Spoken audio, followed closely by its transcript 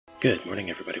Good morning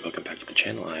everybody, welcome back to the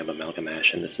channel. I am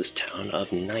Amalgamash and this is Town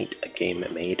of Night, a game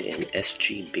made in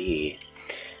SGB.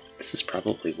 This is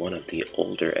probably one of the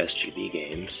older SGB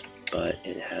games, but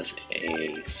it has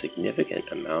a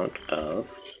significant amount of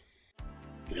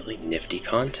really nifty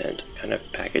content, kind of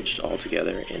packaged all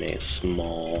together in a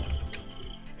small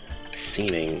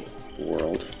seeming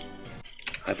world.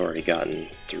 I've already gotten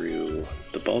through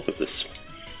the bulk of this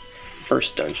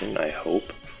first dungeon, I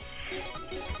hope.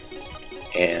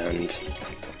 And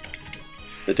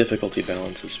the difficulty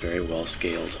balance is very well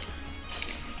scaled.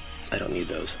 I don't need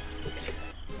those,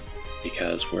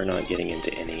 because we're not getting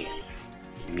into any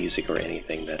music or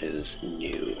anything that is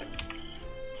new.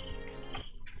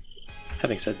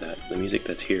 Having said that, the music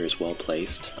that's here is well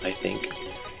placed. I think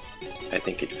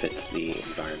it fits the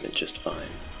environment just fine.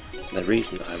 The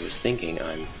reason I was thinking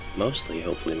I'm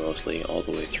hopefully mostly, all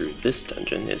the way through this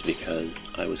dungeon is because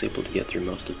I was able to get through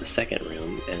most of the second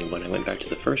room, and when I went back to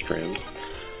the first room,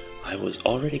 I was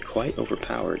already quite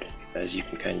overpowered, as you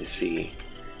can kind of see.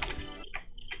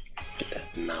 Get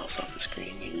that mouse off the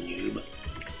screen, you noob.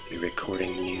 You recording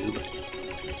noob.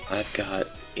 I've got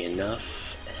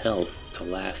enough health to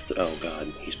last. Oh god,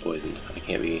 he's poisoned. I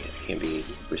can't be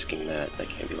risking that. I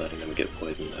can't be letting him get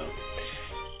poisoned though.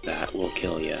 That will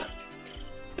kill ya.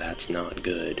 That's not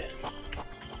good.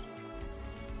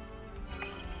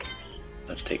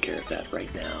 Let's take care of that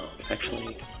right now.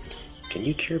 Actually, can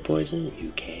you cure poison?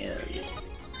 You can.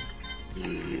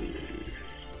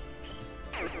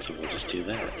 So we'll just do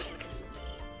that.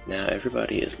 Now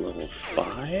everybody is level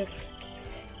 5.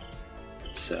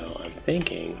 So I'm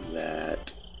thinking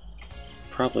that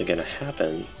probably gonna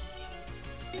happen.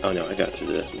 Oh no, I got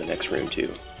through the next room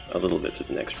too. A little bit through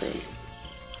the next room.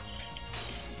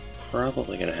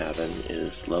 Probably gonna happen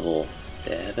is level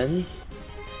 7,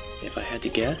 if I had to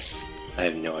guess. I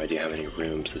have no idea how many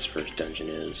rooms this first dungeon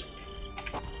is.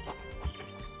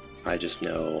 I just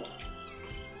know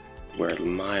where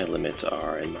my limits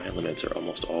are, and my limits are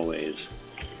almost always,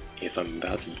 if I'm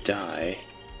about to die,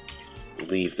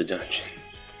 leave the dungeon.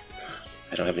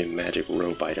 I don't have any magic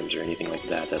rope items or anything like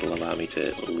that that'll allow me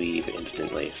to leave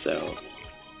instantly, so...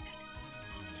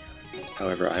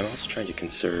 However, I'm also trying to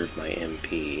conserve my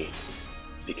MP,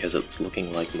 because it's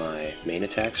looking like my main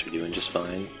attacks are doing just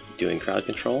fine. Doing crowd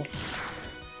control.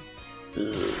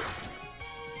 Ugh.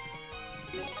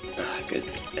 Good.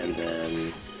 And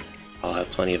then I'll have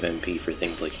plenty of MP for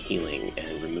things like healing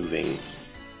and removing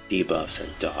debuffs and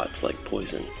dots like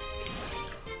poison.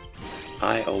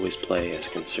 I always play as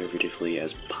conservatively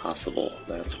as possible.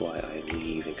 That's why I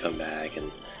leave and come back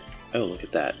and... Oh, look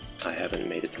at that. I haven't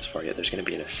made it this far yet. There's going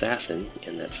to be an assassin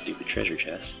in that stupid treasure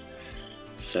chest.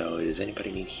 So, does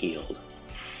anybody need healed?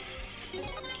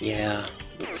 Yeah.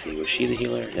 Let's see. Was she the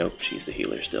healer? Nope, she's the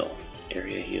healer still.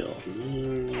 Area heal.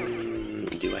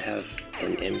 Do I have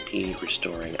an MP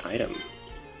restoring item?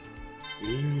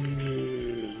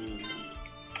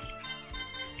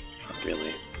 Not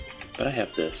really. But I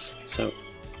have this, so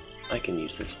I can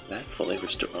use this. That fully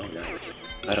restore. Oh, nice.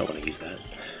 I don't want to use that.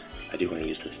 I do want to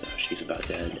use this though. She's about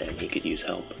dead and he could use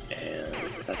help, and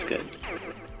that's good.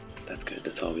 That's good.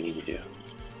 That's all we need to do.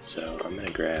 So I'm gonna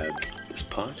grab this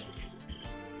pot.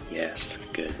 Yes,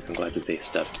 good. I'm glad that they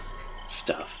stuffed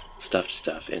stuff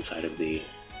inside of the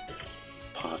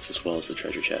pots as well as the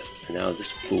treasure chest. And now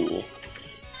this fool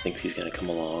thinks he's gonna come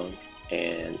along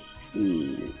and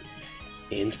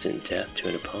instant death to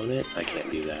an opponent? I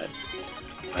can't do that.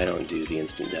 I don't do the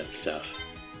instant death stuff.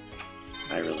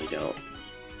 I really don't.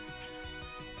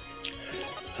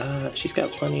 She's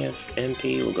got plenty of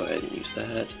MP, we'll go ahead and use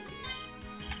that.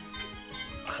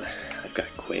 I've got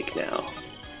Quake now.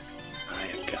 I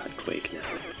have got Quake now.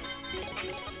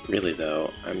 Really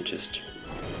though, I'm just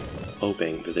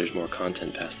hoping that there's more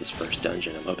content past this first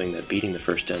dungeon. I'm hoping that beating the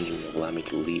first dungeon will allow me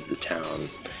to leave the town.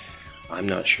 I'm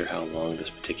not sure how long this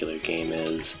particular game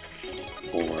is,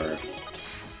 or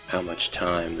how much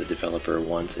time the developer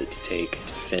wants it to take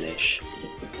to finish.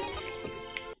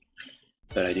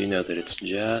 But I do know that it's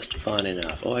just fun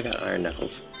enough. Oh, I got Iron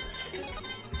Knuckles.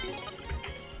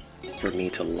 For me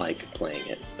to like playing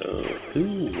it. Oh,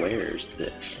 who wears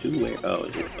this? Oh,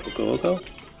 is it Oko Oko?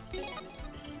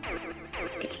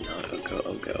 It's not Oko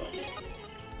Oko.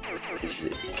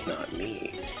 It's not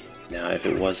me. Now, if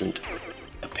it wasn't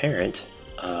apparent,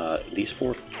 these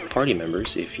 4 party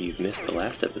members, if you've missed the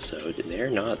last episode, they're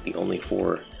not the only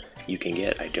 4 you can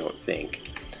get, I don't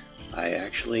think. I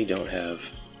actually don't have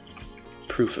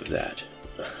proof of that,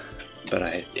 but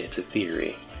it's a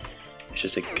theory. It's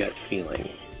just a gut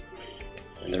feeling.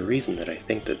 And the reason that I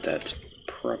think that that's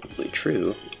probably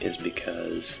true is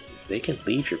because they can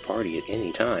leave your party at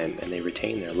any time and they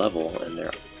retain their level and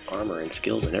they're armor and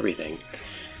skills and everything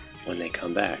when they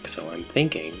come back. So I'm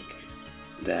thinking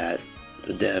that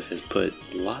the dev has put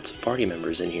lots of party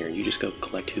members in here and you just go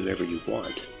collect whoever you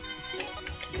want.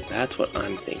 That's what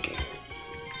I'm thinking.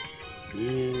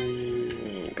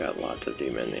 Got lots of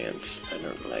demon ants. I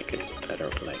don't like it. I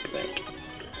don't like that.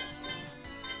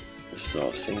 This is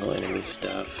all single enemy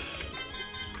stuff.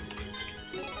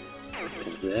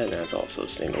 Is that? That's also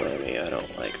single enemy. I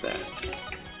don't like that.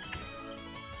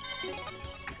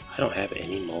 I don't have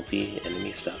any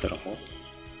multi-enemy stuff at all.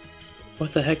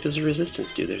 What the heck does the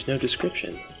resistance do? There's no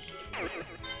description.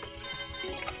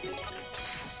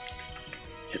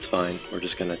 It's fine. We're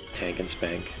just gonna tank and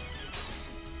spank.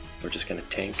 We're just gonna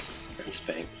tank and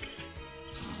spank.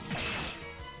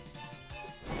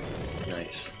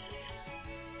 Nice.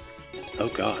 Oh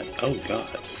god. Oh god.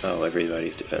 Oh,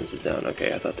 everybody's defense is down.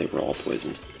 Okay, I thought they were all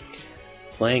poisoned.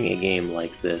 Playing a game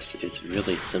like this, it's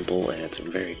really simple and it's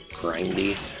very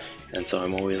grindy. And so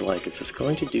I'm always like, is this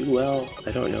going to do well?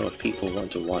 I don't know if people want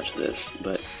to watch this,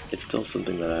 but it's still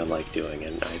something that I like doing,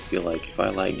 and I feel like if I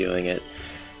like doing it,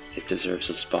 it deserves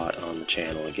a spot on the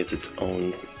channel. It gets its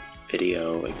own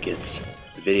video,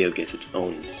 the video gets its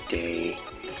own day,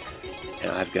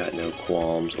 and I've got no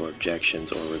qualms or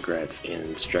objections or regrets in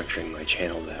structuring my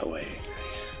channel that way.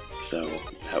 So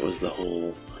that was the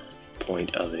whole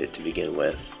point of it to begin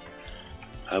with.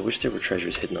 I wish there were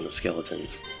treasures hidden on the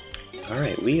skeletons.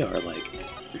 Alright, we are like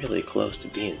really close to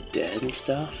being dead and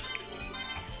stuff.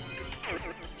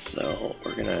 So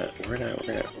we're gonna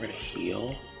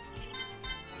heal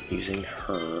using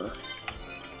her.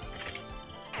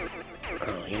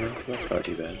 Oh, you know, that's not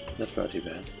too bad. That's not too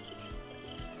bad.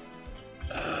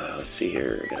 Let's see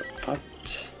here. Got a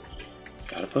pot.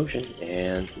 Got a potion.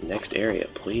 And next area,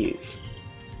 please.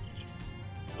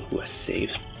 Ooh, a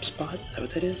save spot? Is that what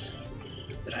that is?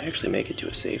 Did I actually make it to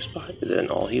a save spot? Is it an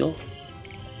all heal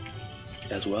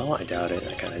as well? I doubt it.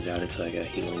 I kind of doubt it's like a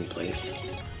healing place.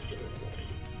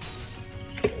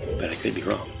 But I could be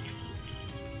wrong.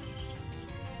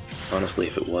 Honestly,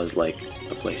 if it was like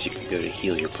a place you could go to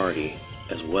heal your party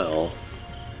as well,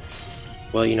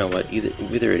 well, you know what,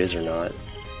 either it is or not,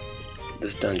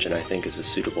 this dungeon I think is a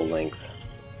suitable length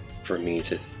for me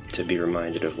to be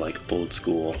reminded of like old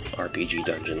school RPG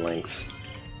dungeon lengths.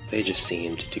 They just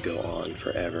seemed to go on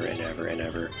forever and ever and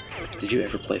ever. Did you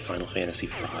ever play Final Fantasy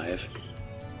V?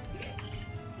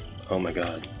 Oh my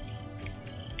god.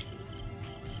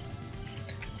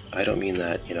 I don't mean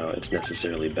that, you know, it's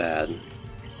necessarily bad.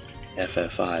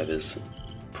 FF5 is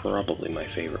probably my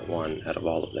favorite one out of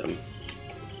all of them.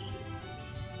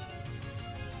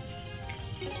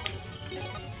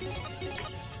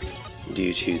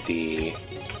 Due to the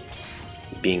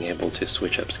being able to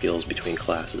switch up skills between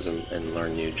classes and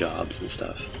learn new jobs and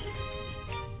stuff.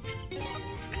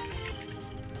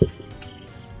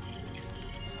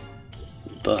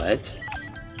 But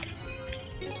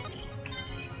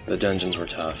the dungeons were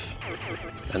tough,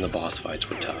 and the boss fights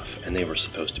were tough, and they were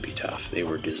supposed to be tough. They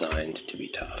were designed to be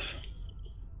tough.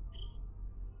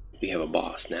 We have a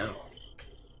boss now.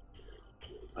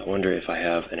 I wonder if I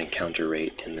have an encounter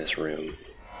rate in this room.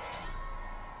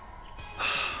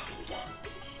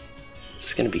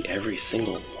 It's gonna be every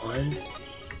single one?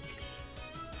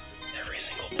 Every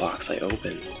single box I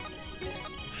open.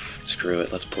 Screw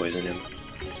it, let's poison him.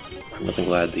 I'm really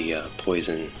glad the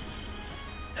poison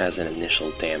has an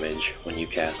initial damage when you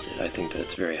cast it. I think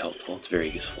that's very helpful. It's very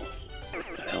useful.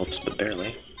 That helps, but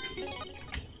barely.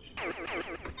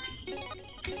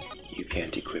 You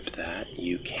can't equip that.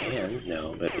 You can,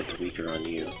 no, but it's weaker on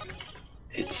you.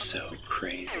 It's so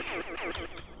crazy.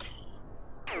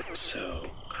 So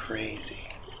crazy.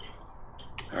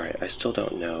 Alright, I still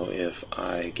don't know if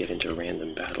I get into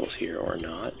random battles here or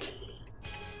not.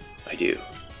 I do.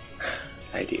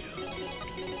 I do.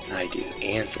 I do.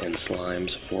 Ants and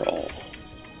slimes for all.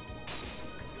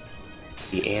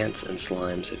 The ants and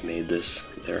slimes have made this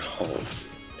their home,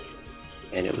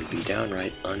 and it would be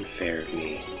downright unfair of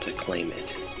me to claim it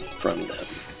from them.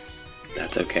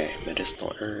 That's okay.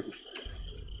 Medicinal herb.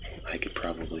 I could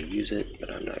probably use it, but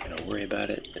I'm not going to worry about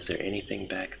it. Is there anything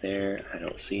back there? I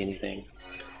don't see anything.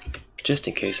 Just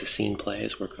in case a scene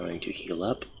plays, we're going to heal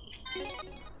up.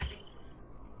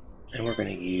 And we're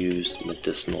going to use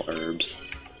medicinal herbs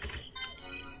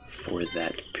for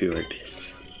that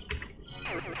purpose.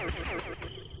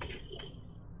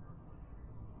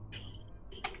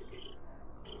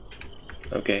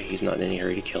 Okay, he's not in any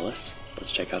hurry to kill us.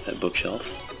 Let's check out that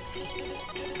bookshelf.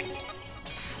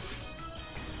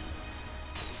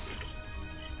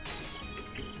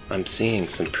 I'm seeing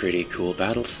some pretty cool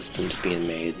battle systems being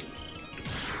made.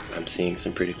 I'm seeing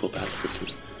some pretty cool battle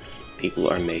systems. people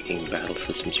are making battle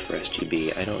systems for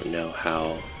SGB. I don't know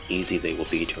how easy they will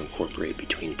be to incorporate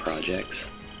between projects.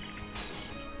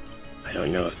 I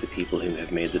don't know if the people who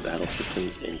have made the battle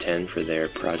systems intend for their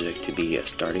project to be a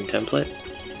starting template,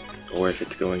 or if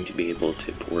it's going to be able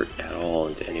to port at all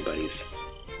into anybody's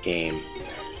game.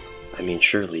 I mean,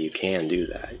 surely you can do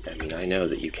that. I mean, I know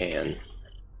that you can.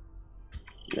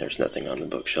 There's nothing on the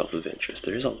bookshelf of interest.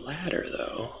 There's a ladder,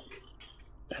 though.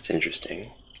 That's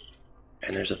interesting.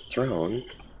 And there's a throne.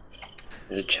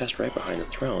 There's a chest right behind the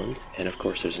throne. And of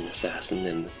course there's an assassin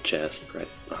in the chest right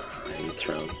behind the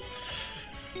throne.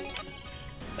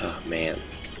 Oh man.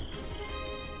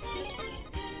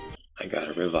 I got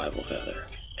a revival feather.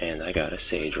 And I got a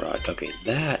sage rod. Okay,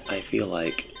 that I feel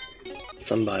like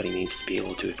somebody needs to be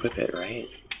able to equip it, right?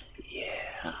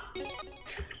 Yeah.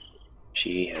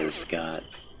 She has got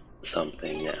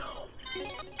something now.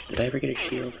 Did I ever get a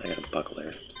shield? I got a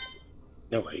buckler.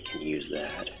 Nobody can use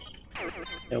that.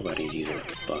 Nobody's using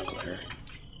a buckler.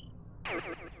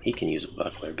 He can use a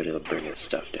buckler, but it'll bring his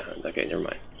stuff down. Okay, never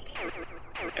mind.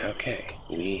 Okay,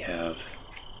 we have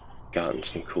gotten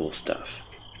some cool stuff.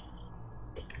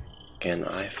 Can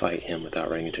I fight him without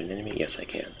running into an enemy? Yes, I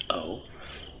can. Oh,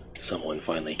 someone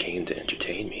finally came to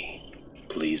entertain me.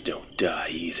 Please don't die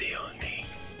easy on me.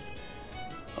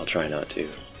 I'll try not to.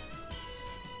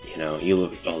 You know, you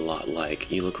look a lot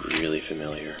like, you look really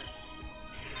familiar.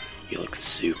 You look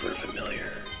super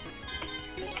familiar.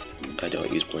 I don't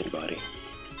use blink body.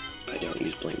 I don't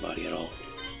use blink body at all.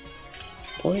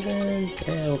 Poison!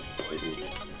 Oh, poison.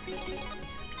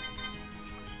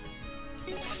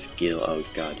 Skill, oh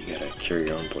god, you gotta cure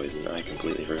your own poison. I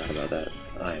completely forgot about that.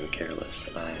 I am careless.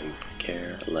 I am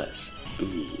careless.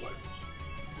 Ooh.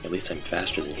 At least I'm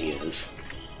faster than he is.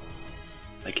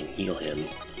 I can heal him.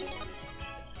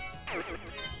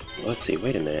 Let's see,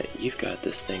 wait a minute. You've got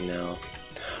this thing now.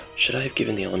 Should I have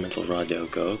given the elemental rod to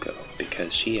Oko?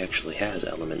 Because she actually has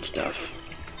element stuff.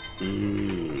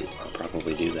 I'll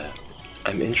probably do that.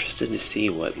 I'm interested to see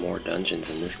what more dungeons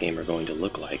in this game are going to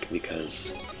look like,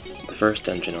 because the first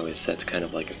dungeon always sets kind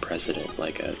of like a precedent,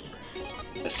 like a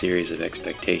series of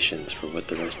expectations for what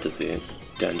the rest of the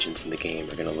dungeons in the game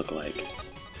are going to look like.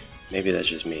 Maybe that's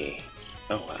just me.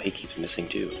 Oh wow, he keeps missing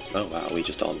too. Oh wow, we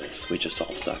just all miss. We just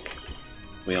all suck.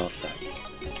 We all suck.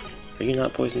 Are you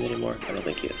not poisoned anymore? I don't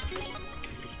think he is.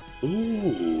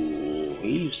 Ooh,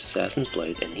 he used Assassin's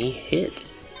Blade and he hit.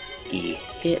 He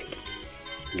hit.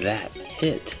 That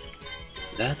hit.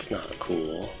 That's not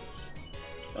cool.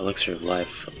 Elixir of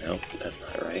Life. Nope, that's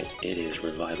not right. It is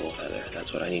Revival Feather.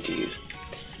 That's what I need to use.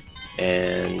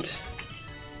 And...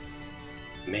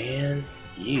 man,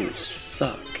 you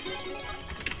suck.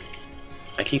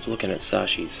 I keep looking at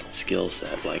Sashi's skill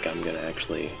set like I'm gonna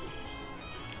actually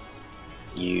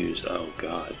use, oh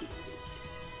god,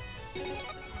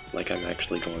 like I'm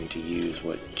actually going to use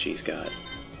what she's got,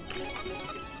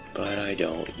 but I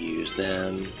don't use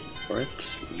them.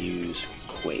 Let's use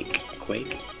Quake.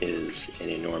 Quake is an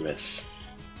enormous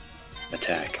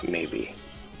attack, maybe.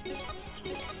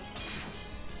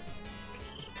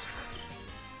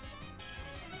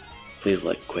 Please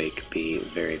let Quake be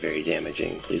very, very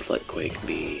damaging. Please let Quake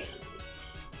be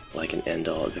like an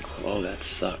end-all. Oh, that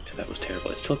sucked. That was terrible.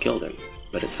 It still killed him,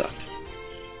 but it sucked.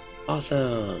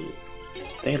 Awesome!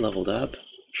 They leveled up.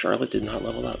 Charlotte did not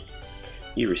level up.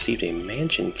 You received a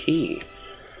mansion key.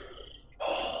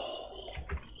 Oh,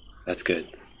 that's good.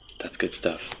 That's good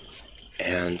stuff.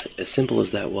 And as simple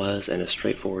as that was, and as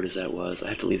straightforward as that was, I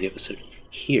have to leave the episode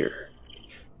here.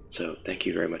 So thank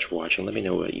you very much for watching. Let me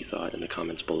know what you thought in the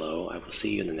comments below. I will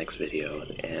see you in the next video,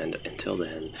 and until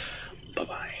then,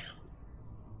 bye-bye.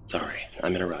 Sorry,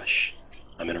 I'm in a rush.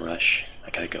 I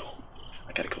gotta go.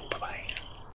 Bye-bye.